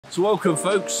So welcome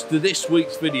folks to this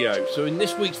week's video. So in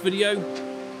this week's video,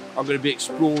 I'm going to be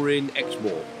exploring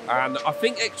Exmoor. And I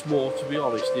think Exmoor, to be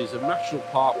honest, is a national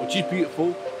park which is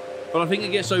beautiful, but I think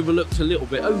it gets overlooked a little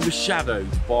bit, overshadowed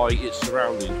by its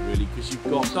surroundings really, because you've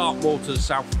got Dartmoor to the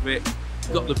south of it,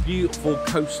 you've got the beautiful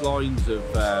coastlines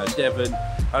of Devon,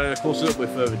 and then of course a little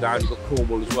bit further down you've got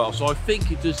Cornwall as well. So I think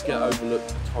it does get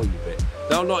overlooked a tiny bit.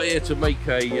 Now I'm not here to make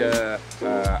a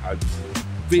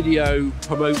video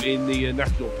promoting the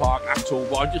national park at all,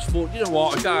 but I just thought, you know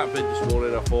what, I got out of bed this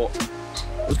morning, I thought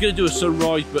I was going to do a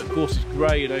sunrise, but of course it's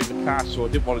grey and overcast, so I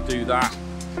didn't want to do that.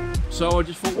 So I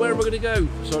just thought, where am I going to go?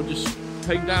 So I just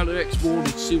came down to Exmoor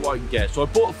to see what I can get. So I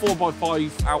bought a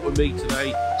 4x5 out with me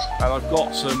today, and I've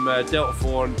got some Delta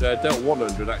 4 and Delta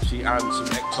 100 actually, and some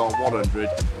Hector 100.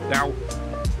 Now,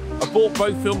 I bought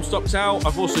both film stocks out.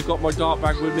 I've also got my dart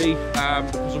bag with me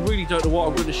because I really don't know what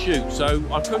I'm going to shoot. So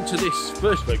I've come to this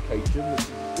first location, which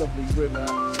is a lovely river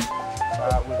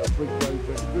with a bridge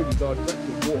over. It's really nice. It's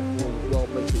actually a waterfall as well,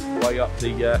 making its way up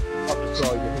the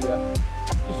side of here.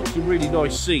 Just some really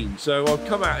nice scenes. So I've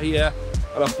come out here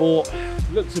and I thought,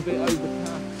 looks a bit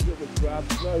overcast, a little bit drab.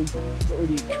 Not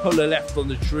really colour left on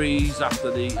the trees after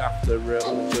autumn.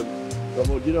 So I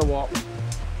thought, you know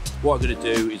what I'm going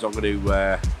to do is I'm going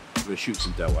to shoot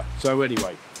some delta. So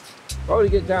anyway, I'm going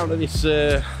to get down to this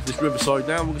riverside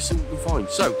now and we'll see what we can find.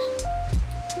 So,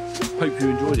 hope you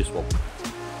enjoy this one.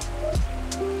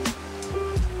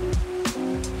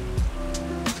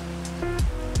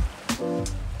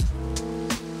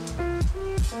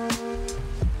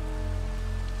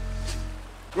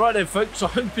 Right then folks, I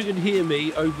hope you can hear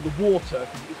me over the water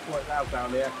because it's quite loud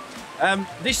down here.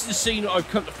 This is the scene that I've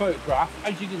come to photograph.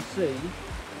 As you can see,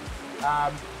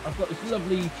 I've got this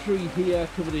lovely tree here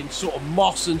covered in sort of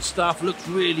moss and stuff, looks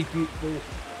really beautiful.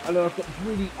 And then I've got this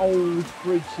really old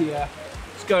bridge here,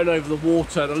 it's going over the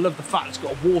water, and I love the fact it's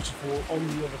got a waterfall on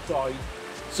the other side.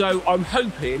 So I'm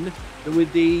hoping that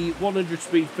with the 100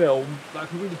 speed film, that I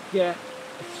can really get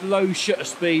a slow shutter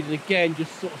speed and again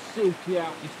just sort of silky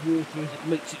out this water as it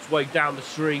makes its way down the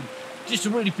stream. Just a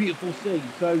really beautiful scene.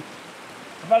 So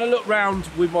I've had a look round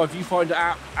with my Viewfinder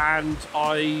app and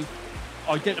I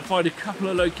identified a couple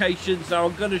of locations. Now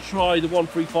I'm going to try the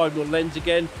 135mm lens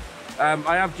again.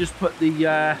 I have just put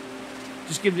the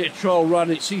just given it a trial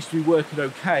run. It seems to be working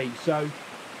okay, so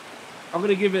I'm going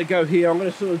to give it a go here. I'm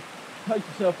going to sort of place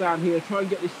myself down here, try and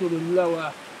get this sort of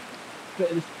lower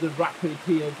bit of the rapid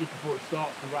here just before it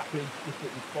starts the rapid, just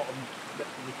at the bottom next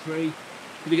to the tree.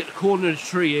 I'm going to get the corner of the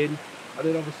tree in, and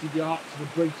then obviously the arch of the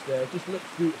bridge there. It just looks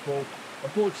beautiful.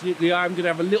 Unfortunately I am going to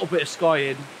have a little bit of sky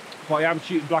in, but I am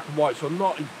shooting black and white, so I'm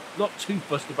not too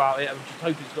fussed about it. I'm just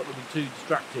hoping it's not going to be too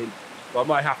distracting, but I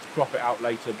might have to crop it out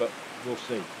later, but we'll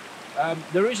see.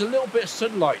 There is a little bit of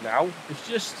sunlight now. It's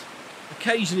just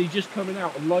occasionally just coming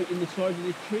out and lighting the side of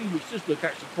this tree, which does look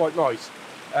actually quite nice.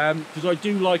 Because I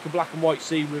do like a black and white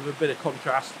scene with a bit of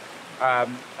contrast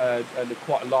and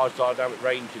quite a large dynamic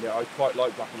range in it. I quite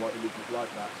like black and white images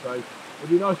like that. So it'd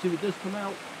be nice if it does come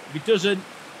out. If it doesn't,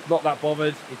 not that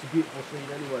bothered. It's a beautiful scene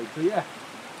anyway. So yeah.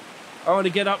 I want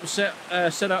to get up and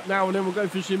set up now, and then we'll go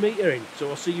for some metering. So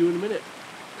I'll see you in a minute.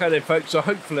 Okay then folks, so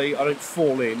hopefully I don't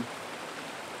fall in,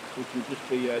 which will just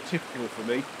be typical for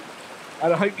me.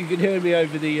 And I hope you can hear me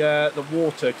over the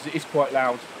water, because it is quite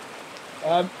loud.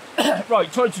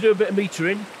 Right, time to do a bit of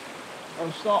metering.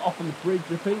 I'll start off on the bridge,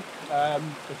 I think. I'll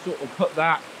sort of put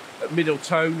that at middle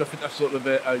tone. I think that's sort of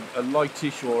a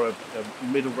lightish or a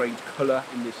middle range colour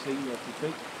in this scene, I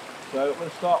think. So I'm going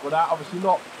to start with that, obviously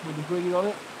not with the green on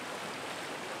it.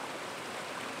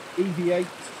 EV8,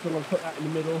 so I'm going to put that in the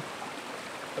middle.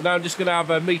 And now I'm just going to have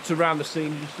a meter around the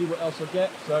scene and just see what else I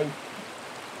get. So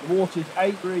the water's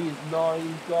 8, green is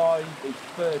 9, guide is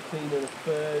 13 and a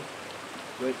third.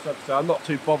 Which, like I say, I'm not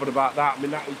too bothered about that. I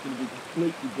mean, that is going to be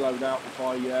completely blown out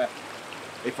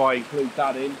if I include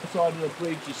that in. The side of the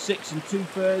bridge is 6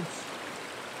 2/3.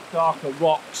 Darker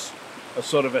rocks are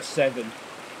sort of a 7.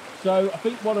 So I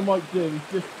think what I might do is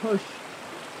just push.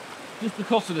 Just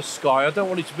because of the sky, I don't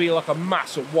want it to be like a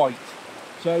mass of white.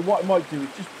 So what I might do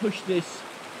is just push this,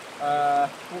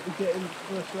 what we get in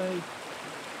first day,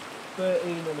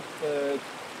 13 and a third,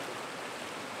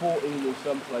 14 in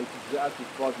some places, it has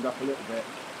just brightened up a little bit.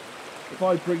 If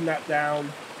I bring that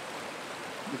down,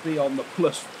 it'll be on the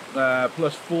plus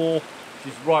 4,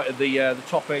 which is right at the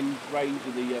top end range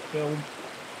of the film.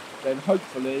 Then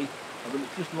hopefully, I mean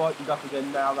it's just lightened up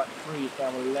again now, that 3 is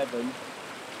down 11.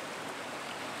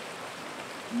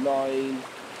 9.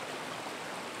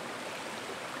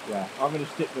 Yeah, I'm going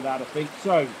to stick with that, I think.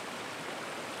 So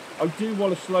I do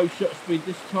want a slow shutter speed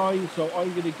this time, so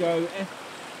I'm going to go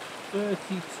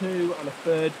 32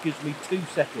 1/3 gives me 2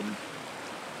 seconds.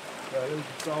 So let me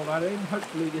just roll that in.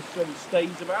 Hopefully this sun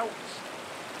stays about.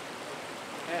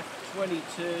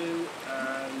 F22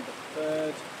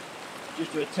 1/3.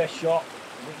 Just do a test shot.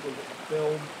 I think we'll get the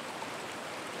film.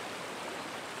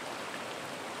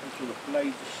 Make sure the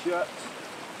blades are shut.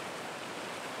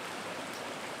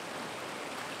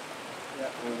 Yeah,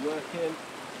 all working.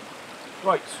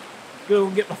 Right, go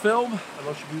and get my film and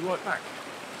I should be right back.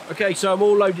 Okay, so I'm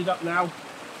all loaded up now.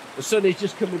 The sun is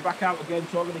just coming back out again,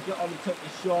 so I'm going to get on and take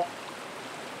this shot.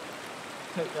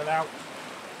 Take that out.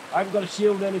 I haven't got to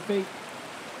shield anything.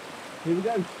 Here we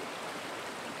go.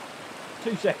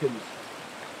 2 seconds.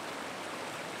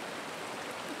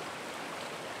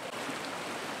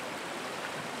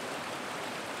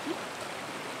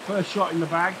 First shot in the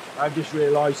bag. I've just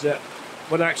realised that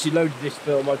when I actually loaded this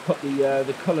film, I put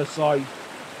the colour side,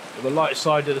 or the light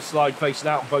side of the slide facing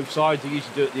out on both sides. I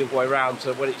usually do it the other way around,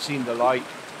 so when it's seen the light,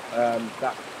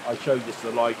 that I showed this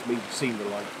the light, means it's seen the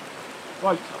light.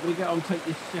 Right, I'm going to get on and take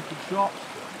this second shot.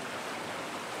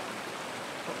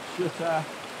 Put the shutter.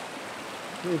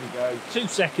 Here we go. 2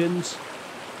 seconds.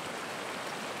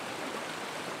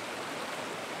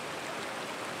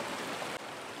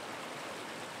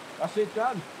 That's it,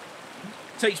 done.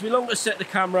 Takes me longer to set the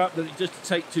camera up than it does to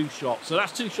take 2 shots. So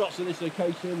that's 2 shots in this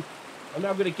location. And now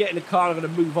I'm going to get in the car and I'm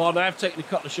going to move on. I have taken a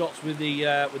couple of shots with the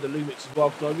Lumix as well,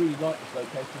 because I really like this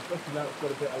location, especially now it's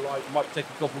got a bit of light. Might take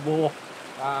a couple more.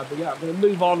 But yeah, I'm going to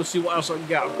move on and see what else I can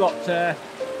get. I've got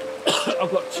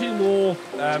I've got 2 more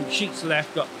sheets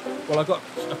left. I've got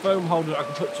a foam holder that I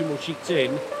can put 2 more sheets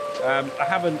in. I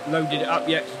haven't loaded it up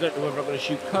yet because I don't know whether I'm going to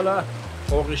shoot colour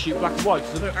or I'm going to shoot black and white,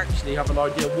 because I don't actually have an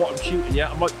idea of what I'm shooting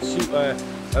yet. I might shoot a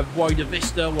wider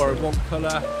vista where I want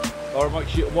colour, or I might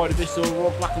shoot a wider vista where I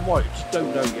want black and white. I just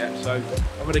don't know yet. So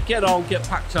I'm going to get on, get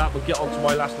packed up and get on to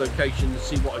my last location and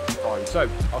see what I can find. So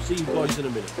I'll see you guys in a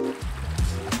minute.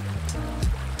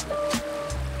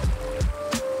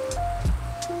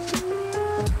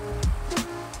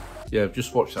 Yeah, I've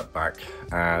just watched that back,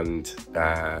 and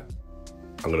I'm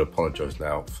going to apologise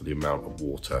now for the amount of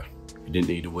water. If you didn't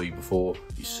need a wee before,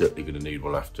 you're certainly going to need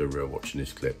one after watching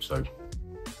this clip, so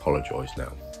apologise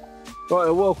now. Right,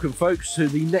 welcome folks to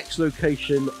the next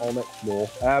location on Exmoor.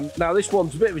 Now this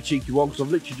one's a bit of a cheeky one because I've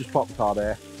literally just parked the car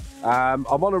there. I'm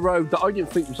on a road that I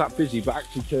didn't think was that busy, but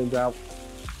actually turned out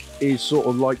is sort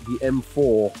of like the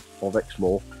M4 of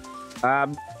Exmoor.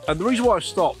 And the reason why I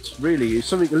stopped really is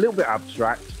something a little bit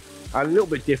abstract and a little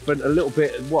bit different, a little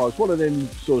bit, well, it's one of them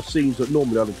sort of scenes that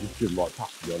normally I'd have just driven right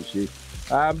past, to be honest with you.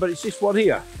 But it's this one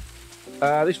here,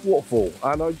 this waterfall,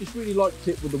 and I just really liked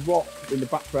it with the rock in the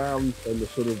background and the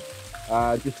sort of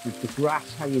just the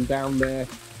grass hanging down there,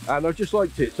 and I just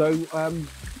liked it. So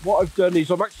what I've done is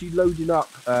I'm actually loading up,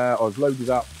 I've loaded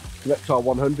up the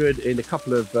XR100 in a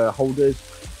couple of holders,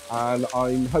 and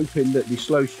I'm hoping that the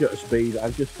slow shutter speed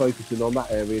and just focusing on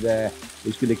that area there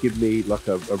is going to give me like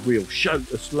a real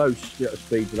slow shutter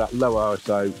speed with that low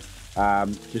ISO,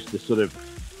 just to sort of,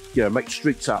 you know, make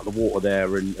streaks out of the water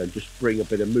there and just bring a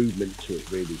bit of movement to it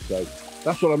really. So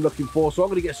that's what I'm looking for. So I'm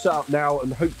going to get set up now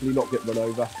and hopefully not get run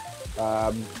over,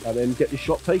 and then get this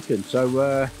shot taken.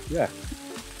 So yeah,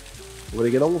 we're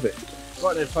going to get on with it.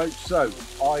 Right then folks, so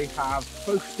I have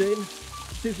focused in,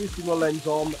 superimposing my lens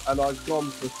on, and I've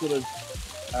gone for sort of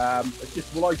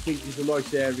just what I think is a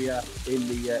nice area in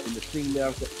the scene there.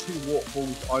 I've got 2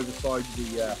 waterfalls either side of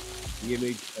the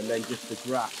image, and then just the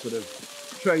grass sort of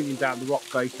trailing down the rock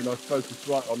face, and I focused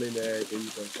right on on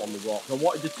the rock. I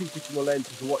wanted to superimposing my lens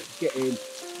because I wanted to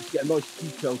get a nice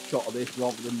detailed shot of this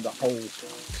rather than the whole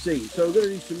scene. So we're going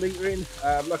to do some metering.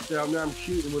 Like I said, I'm now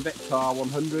shooting with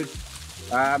XR100.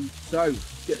 So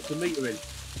let's get some metering.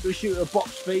 We're shooting at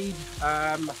box speed.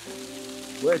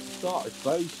 Where to start, I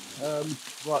suppose.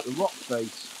 Right, the rock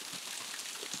face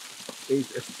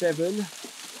is a 7,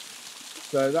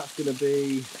 so that's going to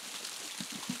be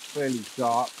fairly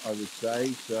dark, I would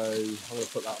say. So I'm going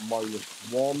to put that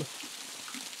 -1,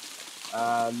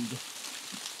 and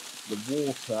the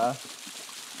water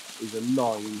is a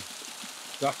 9.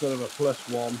 So that's sort of a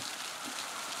 +1.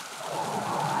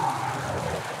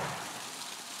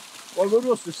 What I would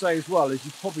also say as well is,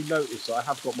 you probably noticed that I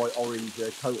have got my orange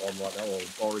coat on right now, or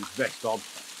orange vest on.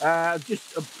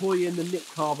 Just employing the Nick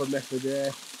Carver method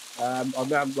there. I'm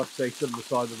now, like I say, stood on the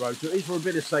side of the road, so it is for a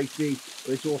bit of safety,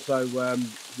 but it's also,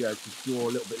 you know, to draw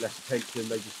a little bit less attention.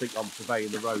 They just think I'm surveying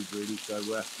the road really. So,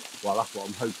 well, that's what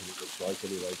I'm hoping it looks like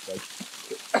anyway. So,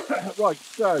 right,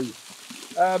 so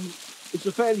it's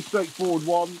a fairly straightforward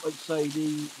one. Like I say,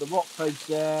 the rock face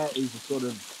there is a sort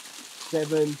of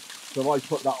 7. So I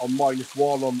put that on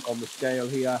 -1 on the scale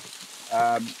here.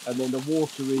 and then the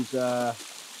water is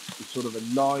sort of a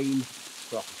 9,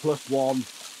 so that's a +1.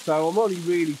 So I'm only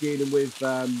really dealing with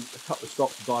a couple of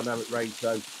stocks of dynamic range,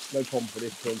 so no problem for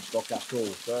this current stock at all.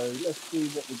 So let's see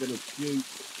what we're going to shoot.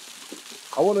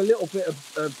 I want a little bit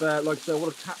of like I said, I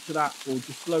want to capture that or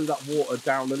just slow that water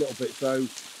down a little bit. So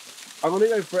I'm going to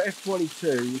go for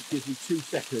f22, which gives me 2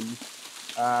 seconds,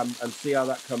 and see how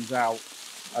that comes out.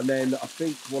 And then I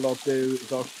think what I'll do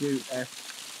is I'll shoot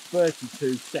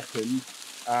f32 seconds,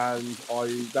 and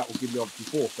that will give me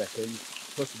obviously 4 seconds,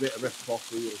 plus a bit of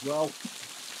reciprocity as well.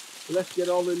 So let's get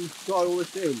on and try all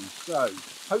this in. So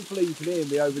hopefully you can hear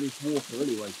me over this water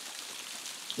anyway.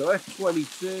 So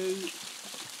f22,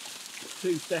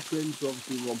 2 seconds,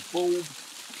 obviously we're on bulb.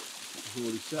 It's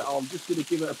already set. I'm just going to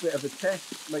give it a bit of a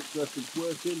test, make sure everything's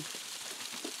working.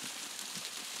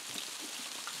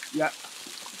 Yeah,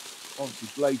 obviously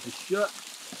blades are shut.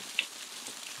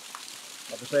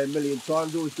 Like I say a million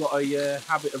times, always got a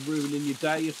habit of ruining your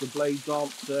day if the blades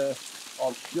aren't shut.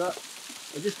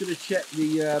 I'm just going to check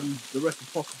the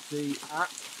reciprocity app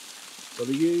that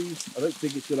I use. I don't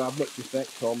think it's going to have much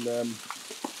effect on the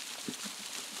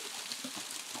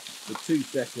 2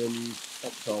 seconds,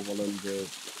 octal 100.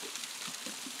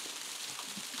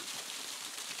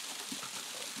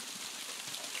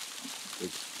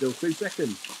 It's still 2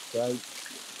 seconds, so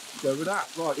go with that.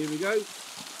 Right, here we go.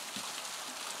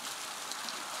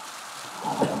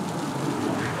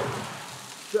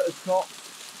 Shutter top,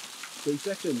 2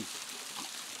 seconds.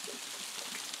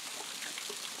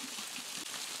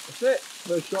 That's it,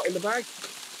 first shot in the bag.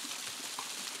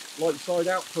 Light side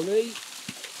out for me.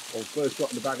 Or first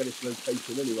shot in the bag of this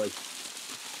location anyway.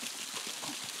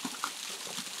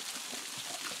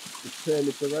 Just turn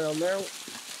this around now.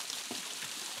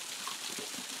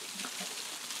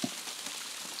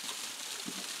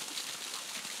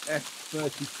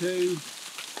 F32.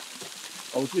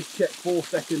 I'll just check 4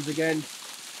 seconds again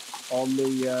on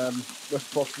the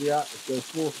reciprocity app. It goes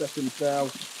 4 seconds now.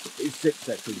 It's 6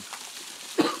 seconds.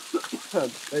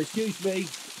 Excuse me,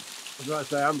 as I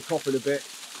say, I'm coughing a bit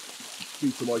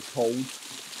due to my cold.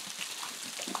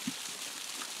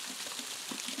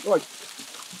 Right,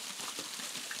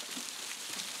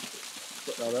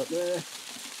 put that up there.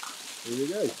 Here we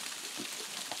go.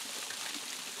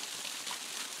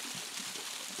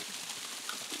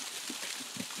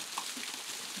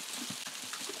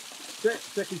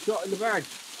 Second shot in the bag.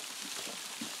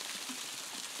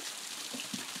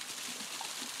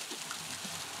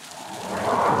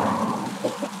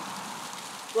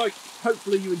 Right,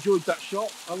 hopefully you enjoyed that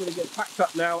shot. I'm going to get packed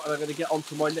up now and I'm going to get on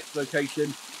to my next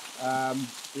location,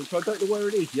 which I don't know where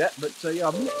it is yet, but yeah,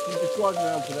 I'm literally just driving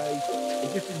around today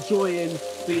and just enjoying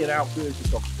being out doing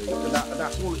photography, and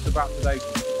that's all it's about today.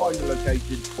 Find a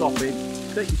location, stop in,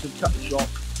 taking some cut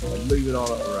shots and moving on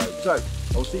up the road. So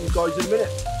I'll see you guys in a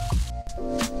minute.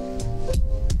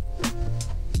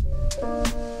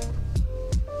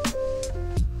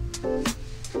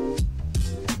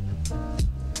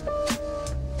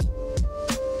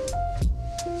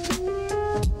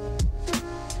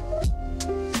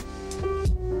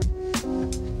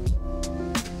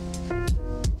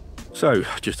 So,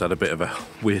 just had a bit of a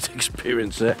weird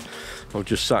experience there. I was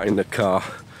just sat in the car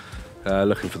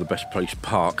looking for the best place to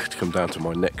park to come down to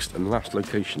my next and last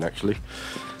location actually,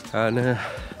 and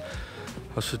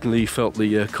I suddenly felt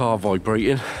the car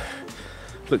vibrating.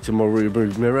 Looked in my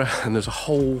rearview mirror and there's a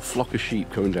whole flock of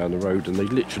sheep coming down the road, and they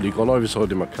literally gone either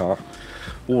side of my car,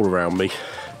 all around me,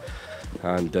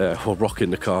 and were rocking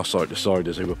the car side to side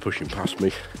as they were pushing past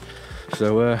me.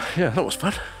 So yeah, that was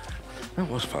fun. That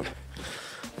was fun.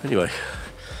 Anyway,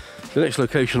 the next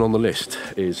location on the list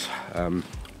is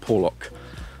Porlock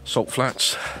Salt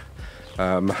Flats.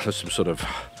 There's some sort of,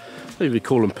 maybe we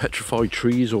call them petrified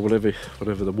trees or whatever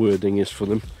the wording is for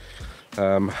them.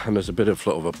 And there's a bit of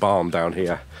a barn down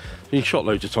here. Been shot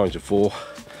loads of times before,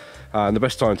 and the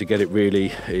best time to get it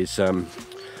really is on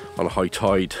a high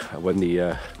tide when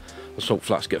the salt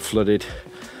flats get flooded,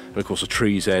 and of course the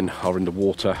trees then are in the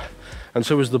water, and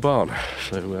so is the barn.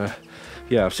 So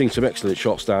yeah, I've seen some excellent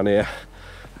shots down here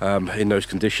in those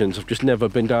conditions. I've just never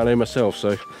been down here myself,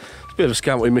 so it's a bit of a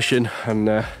scouting mission,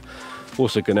 and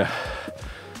also gonna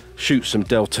shoot some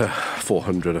Delta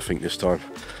 400 I think this time,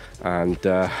 and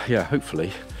yeah,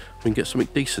 hopefully we can get something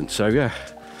decent. So yeah,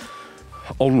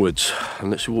 onwards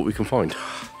and let's see what we can find.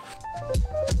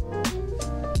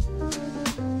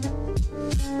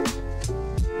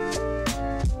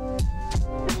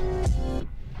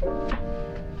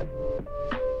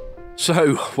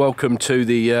 So, welcome to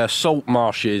the salt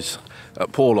marshes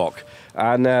at Porlock,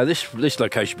 and this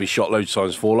location we shot loads of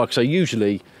times before. Like I say,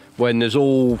 usually when there's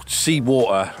all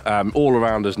seawater all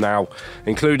around us now,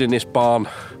 including this barn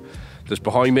that's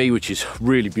behind me, which is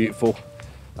really beautiful.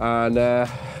 And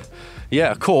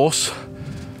yeah, of course,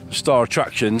 the star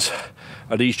attractions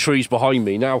are these trees behind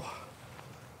me. Now,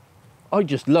 I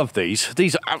just love these.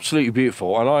 These are absolutely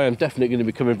beautiful, and I am definitely going to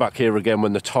be coming back here again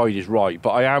when the tide is right. But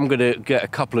I am going to get a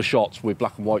couple of shots with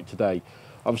black and white today.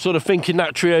 I'm sort of thinking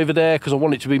that tree over there because I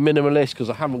want it to be minimalist, because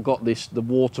I haven't got the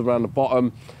water around the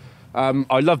bottom.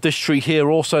 I love this tree here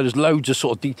also. There's loads of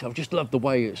sort of detail. I just love the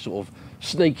way it's sort of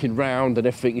snaking round and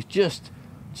everything. It's just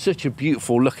such a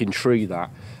beautiful looking tree,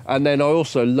 that. And then I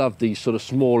also love these sort of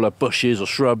smaller bushes or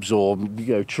shrubs or,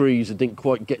 you know, trees that didn't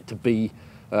quite get to be,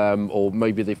 or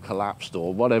maybe they've collapsed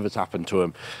or whatever's happened to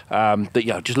them. But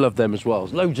yeah, I just love them as well.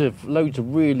 There's loads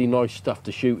of really nice stuff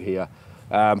to shoot here.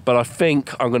 But I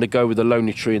think I'm going to go with the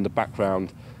lonely tree in the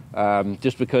background,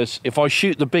 just because if I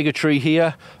shoot the bigger tree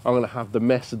here, I'm going to have the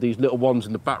mess of these little ones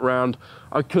in the background.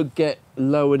 I could get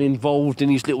low and involved in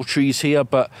these little trees here,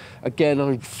 but again,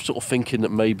 I'm sort of thinking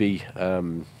that maybe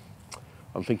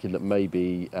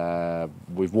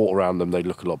with water around them, they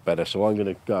look a lot better. So I'm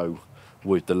going to go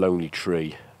with the lonely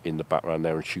tree in the background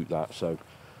there and shoot that. So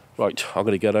right, I'm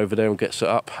going to get over there and get set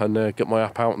up and get my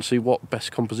app out and see what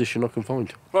best composition I can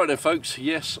find. Right then folks,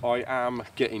 yes, I am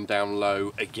getting down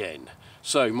low again.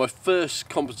 So my first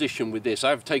composition with this, I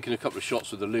have taken a couple of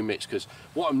shots with the Lumix, because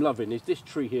what I'm loving is this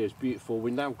tree here is beautiful.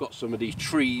 We've now got some of these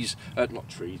trees,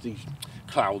 these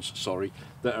clouds, sorry,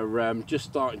 that are just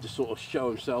starting to sort of show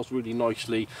themselves really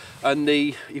nicely. And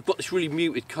you've got this really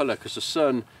muted colour because the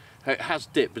sun, it has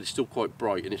dipped, but it's still quite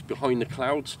bright, and it's behind the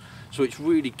clouds, so it's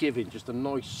really giving just a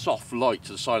nice soft light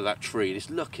to the side of that tree, and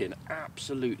it's looking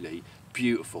absolutely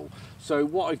beautiful. So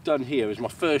what I've done here is my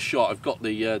first shot, I've got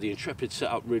the Intrepid set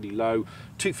up really low,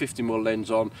 250mm lens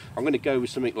on. I'm going to go with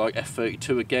something like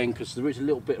f32 again, because there is a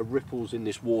little bit of ripples in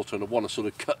this water and I want to sort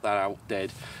of cut that out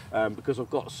dead, because I've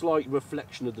got a slight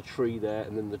reflection of the tree there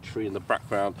and then the tree in the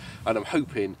background, and I'm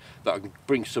hoping that I can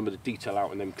bring some of the detail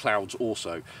out in them clouds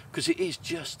also, because it is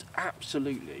just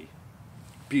absolutely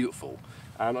beautiful.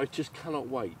 And I just cannot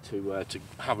wait to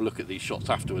have a look at these shots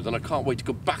afterwards, and I can't wait to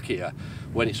go back here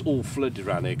when it's all flooded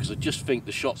around here, because I just think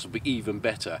the shots will be even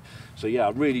better. So yeah,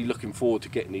 I'm really looking forward to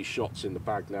getting these shots in the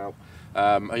bag now.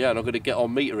 Yeah, and I'm going to get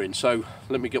on metering, so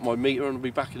let me get my meter and I'll be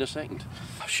back in a second.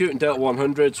 Shooting Delta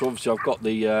 100, so obviously I've got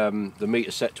the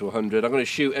meter set to 100. I'm going to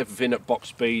shoot everything at box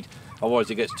speed,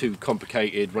 otherwise it gets too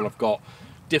complicated when I've got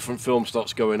different film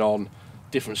slots going on,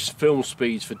 different film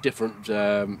speeds for different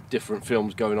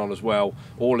films going on as well,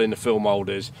 all in the film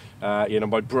holders. You know,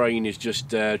 my brain is just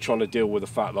trying to deal with the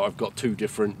fact that I've got two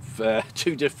different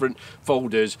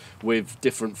folders with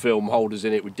different film holders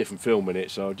in it with different film in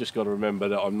it. So I've just got to remember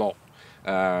that I'm not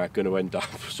going to end up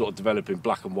sort of developing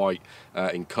black and white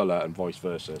in colour and vice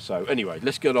versa. So anyway,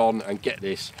 let's get on and get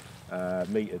this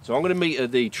metered. So I'm going to meter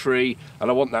the tree, and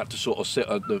I want that to sort of sit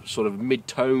at the sort of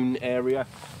mid-tone area.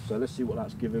 So let's see what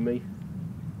that's giving me.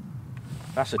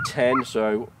 That's a 10,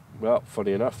 so, well,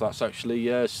 funny enough, that's actually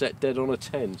set dead on a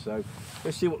 10. So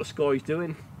let's see what the sky's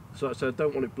doing. So I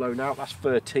don't want it blown out. That's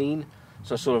 13,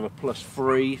 so sort of a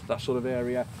 +3, that sort of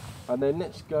area. And then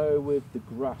let's go with the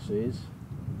grasses.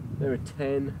 They're a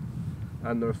 10,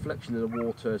 and the reflection of the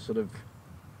water sort of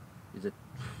is a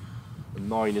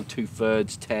 9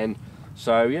 2/3, 10.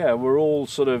 So yeah, we're all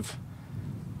sort of,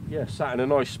 yeah, sat in a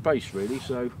nice space really.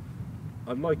 So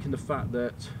I'm liking the fact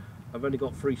that I've only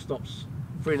got 3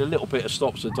 and a little bit of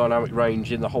stops of dynamic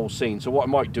range in the whole scene. So what I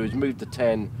might do is move the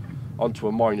 10 onto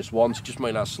a -1, so just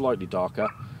make that slightly darker,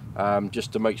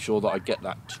 just to make sure that I get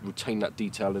that, retain that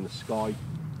detail in the sky.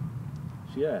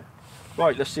 So yeah,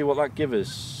 right, let's see what that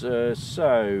gives us.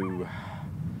 So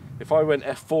if I went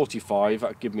f45,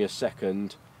 that'd give me a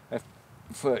second.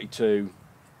 F32,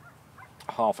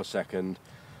 half a second.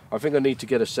 I think I need to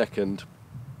get a second,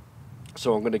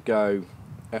 so I'm going to go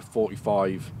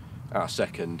f45 at a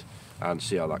second and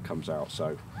see how that comes out.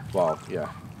 So, well,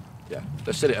 yeah,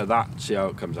 let's set it at that, see how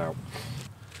it comes out.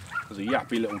 There's a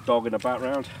yappy little dog in the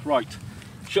background. Right,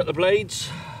 shut the blades.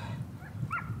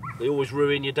 They always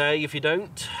ruin your day if you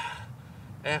don't.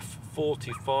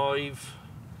 F45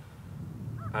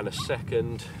 and a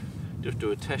second. Just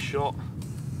do a test shot.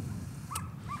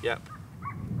 Yep,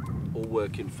 all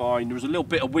working fine. There was a little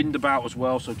bit of wind about as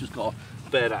well, so I've just got to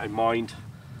bear that in mind.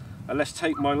 And let's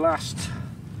take my last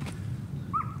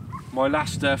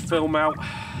film out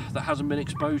that hasn't been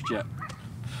exposed yet.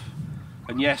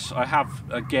 And yes, I have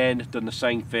again done the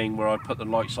same thing where I put the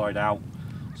light side out,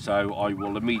 so I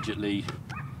will immediately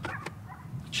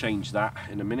change that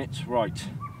in a minute. Right,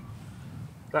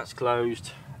 that's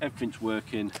closed, everything's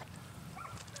working.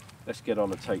 Let's get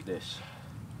on and take this.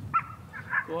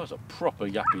 Oh, that's a proper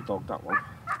yappy dog, that one.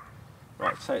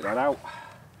 Right, take that out.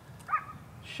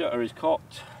 Shutter is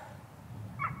cocked.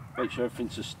 Make sure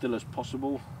everything's as still as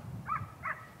possible.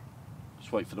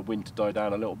 Just wait for the wind to die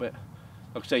down a little bit.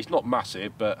 Like I say, it's not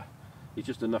massive, but it's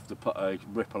just enough to put a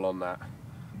ripple on that.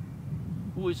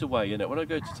 Always the way, isn't it? When I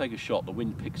go to take a shot, the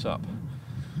wind picks up.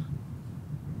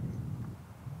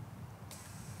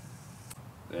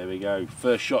 There we go.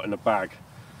 First shot in the bag.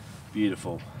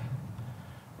 Beautiful.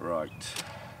 Right.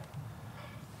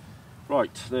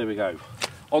 Right, there we go.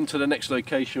 On to the next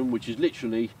location, which is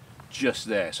literally just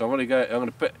there. So I'm going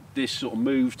to put this sort of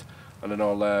moved, and then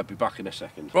I'll be back in a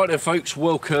second. Right then, folks,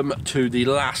 welcome to the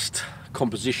last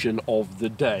composition of the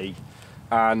day.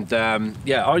 And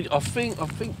yeah, I think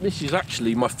this is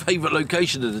actually my favourite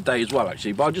location of the day as well,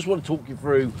 actually. But I just want to talk you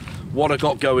through what I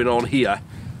got going on here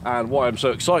and why I'm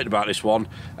so excited about this one.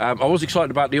 I was excited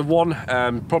about the other one,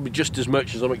 probably just as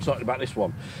much as I'm excited about this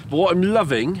one. But what I'm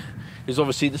loving is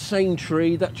obviously the same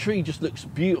tree. That tree just looks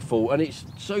beautiful, and it's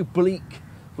so bleak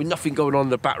with nothing going on in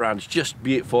the background. It's just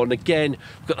beautiful. And again,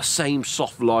 we've got the same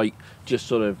soft light just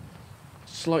sort of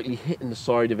slightly hitting the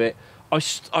side of it.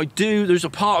 There's a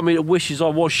part of me that wishes I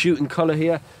was shooting colour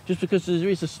here, just because there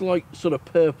is a slight sort of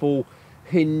purple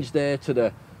hinge there to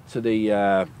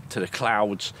the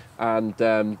clouds, and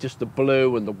just the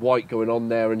blue and the white going on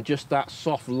there, and just that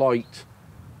soft light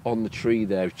on the tree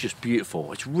there. It's just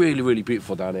beautiful. It's really, really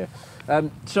beautiful down here.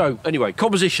 So anyway,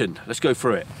 composition, let's go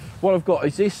through it. What I've got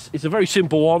is this. It's a very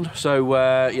simple one, so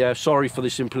yeah, sorry for the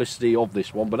simplicity of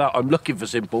this one, but I'm looking for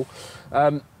simple.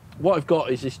 What I've got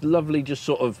is this lovely just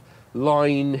sort of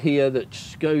line here that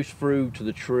just goes through to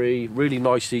the tree really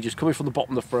nicely, just coming from the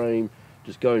bottom of the frame,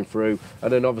 just going through,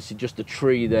 and then obviously just the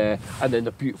tree there, and then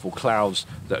the beautiful clouds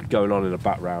that are going on in the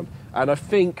background. And I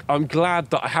think I'm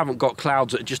glad that I haven't got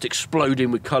clouds that are just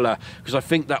exploding with colour, because I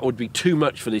think that would be too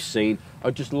much for this scene. I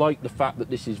just like the fact that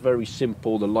this is very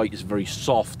simple, the light is very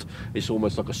soft, it's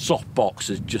almost like a soft box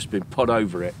has just been put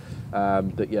over it.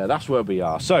 But yeah, that's where we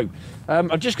are. So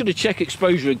I'm just going to check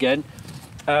exposure again.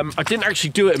 I didn't actually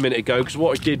do it a minute ago, because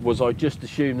what I did was I just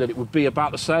assumed that it would be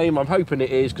about the same. I'm hoping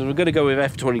it is, because we're going to go with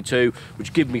f22,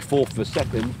 which gives me 4 for a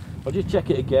second. I'll just check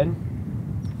it again.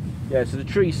 Yeah, so the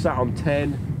tree's sat on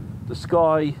 10. The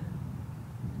sky,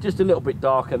 just a little bit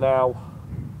darker now.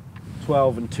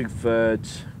 12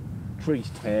 2/3. Tree's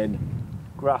 10.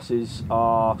 Grasses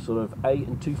are sort of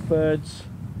 8 2/3.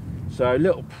 So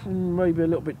maybe a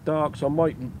little bit dark. So I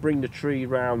might bring the tree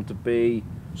round to be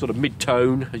sort of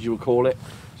mid-tone, as you would call it.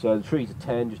 So the tree's a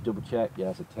 10, just double check.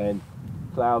 Yeah, it's a 10.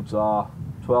 Clouds are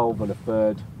 12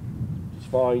 1/3, which is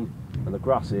fine. And the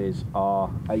grasses are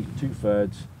 8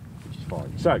 2/3, which is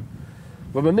fine. So,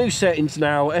 with my new settings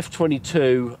now,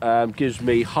 f22 gives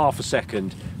me half a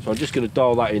second. So I'm just going to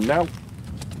dial that in now.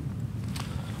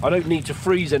 I don't need to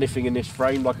freeze anything in this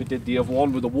frame like I did the other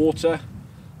one with the water.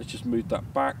 Let's just move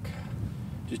that back.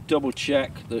 Just double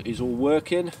check that it's all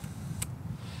working.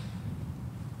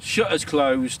 Shutter's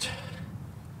closed,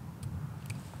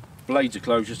 blades are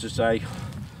closed, just to say,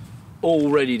 all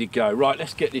ready to go. Right,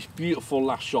 let's get this beautiful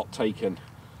last shot taken,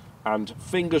 and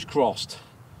fingers crossed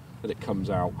that it comes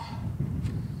out.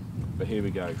 But here we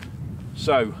go.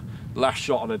 So, last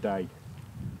shot of the day.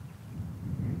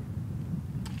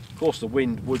 Of course the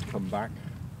wind would come back.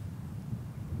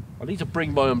 I need to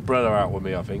bring my umbrella out with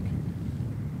me, I think.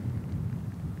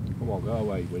 Come on, go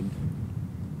away, wind.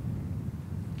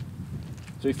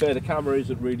 To be fair, the camera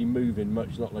isn't really moving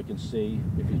much, not that I can see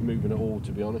if it's moving at all,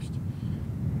 to be honest.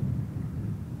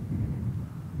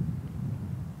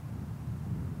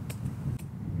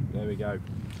 There we go.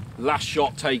 Last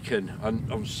shot taken,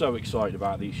 and I'm so excited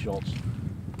about these shots.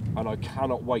 And I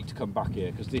cannot wait to come back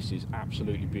here, because this is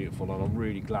absolutely beautiful, and I'm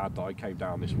really glad that I came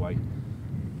down this way.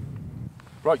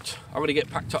 Right, I'm going to get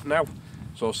packed up now,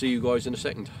 so I'll see you guys in a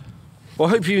second. Well,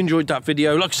 I hope you enjoyed that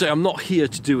video. Like I say, I'm not here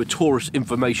to do a tourist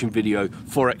information video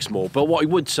for Exmoor, but what I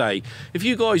would say, if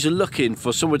you guys are looking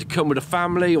for somewhere to come with a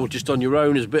family, or just on your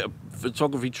own as a bit of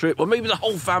photography trip, or maybe the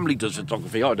whole family does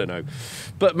photography, I don't know,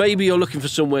 but maybe you're looking for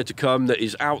somewhere to come that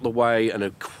is out the way and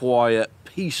a quiet,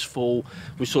 peaceful,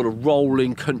 with sort of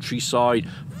rolling countryside,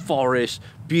 forest,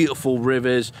 beautiful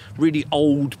rivers, really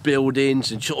old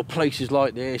buildings, and sort of places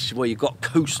like this where you've got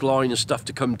coastline and stuff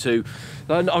to come to,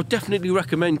 and I'll definitely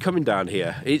recommend coming down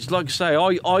here. It's like I say,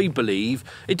 I believe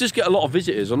it does get a lot of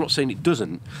visitors. I'm not saying it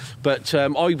doesn't, but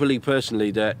I believe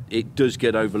personally that it does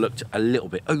get overlooked a little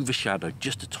bit, overshadowed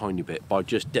just a tiny bit by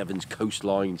just Devon's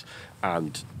coastlines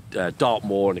and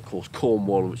Dartmoor, and of course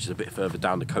Cornwall, which is a bit further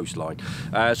down the coastline.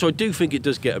 So I do think it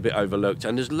does get a bit overlooked,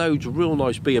 and there's loads of real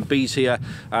nice B&Bs here,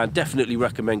 and definitely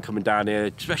recommend coming down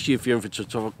here, especially if you're in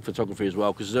photography as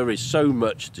well, because there is so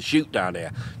much to shoot down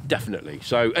here, definitely.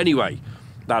 So anyway,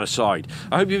 that aside,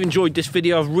 I hope you've enjoyed this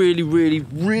video. I've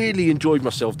really enjoyed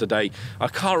myself today. I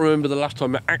can't remember the last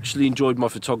time I actually enjoyed my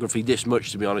photography this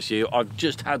much, to be honest with you. I've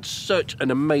just had such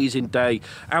an amazing day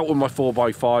out with my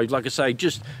 4x5, like I say,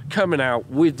 just coming out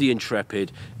with the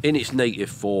Intrepid in its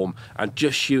native form and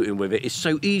just shooting with it. It's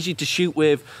so easy to shoot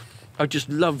with. I just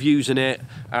love using it,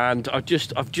 and I've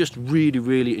just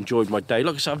really enjoyed my day.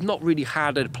 Like I said, I've not really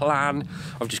had a plan.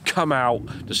 I've just come out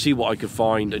to see what I could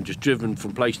find and just driven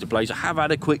from place to place. I have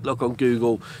had a quick look on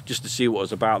Google just to see what it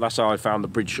was about. That's how I found the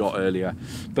bridge shot earlier.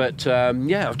 But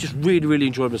yeah, I've just really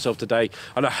enjoyed myself today,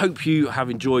 and I hope you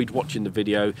have enjoyed watching the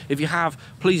video. If you have,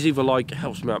 please leave a like. It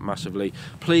helps me out massively.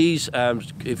 Please,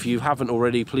 if you haven't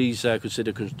already, please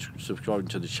consider subscribing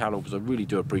to the channel, because I really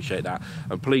do appreciate that.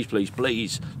 And please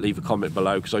leave a comment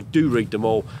below, because I do read them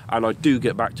all and I do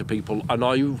get back to people, and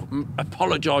I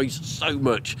apologise so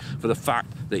much for the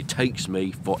fact that it takes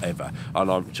me forever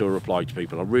and I'm to reply to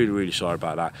people. I'm really sorry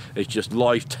about that. It's just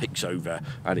life takes over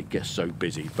and it gets so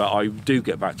busy, but I do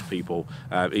get back to people,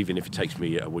 even if it takes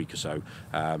me a week or so.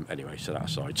 Anyway, so that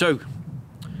aside, so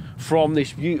from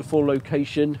this beautiful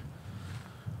location,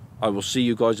 I will see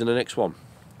you guys in the next one.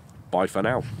 Bye for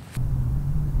now.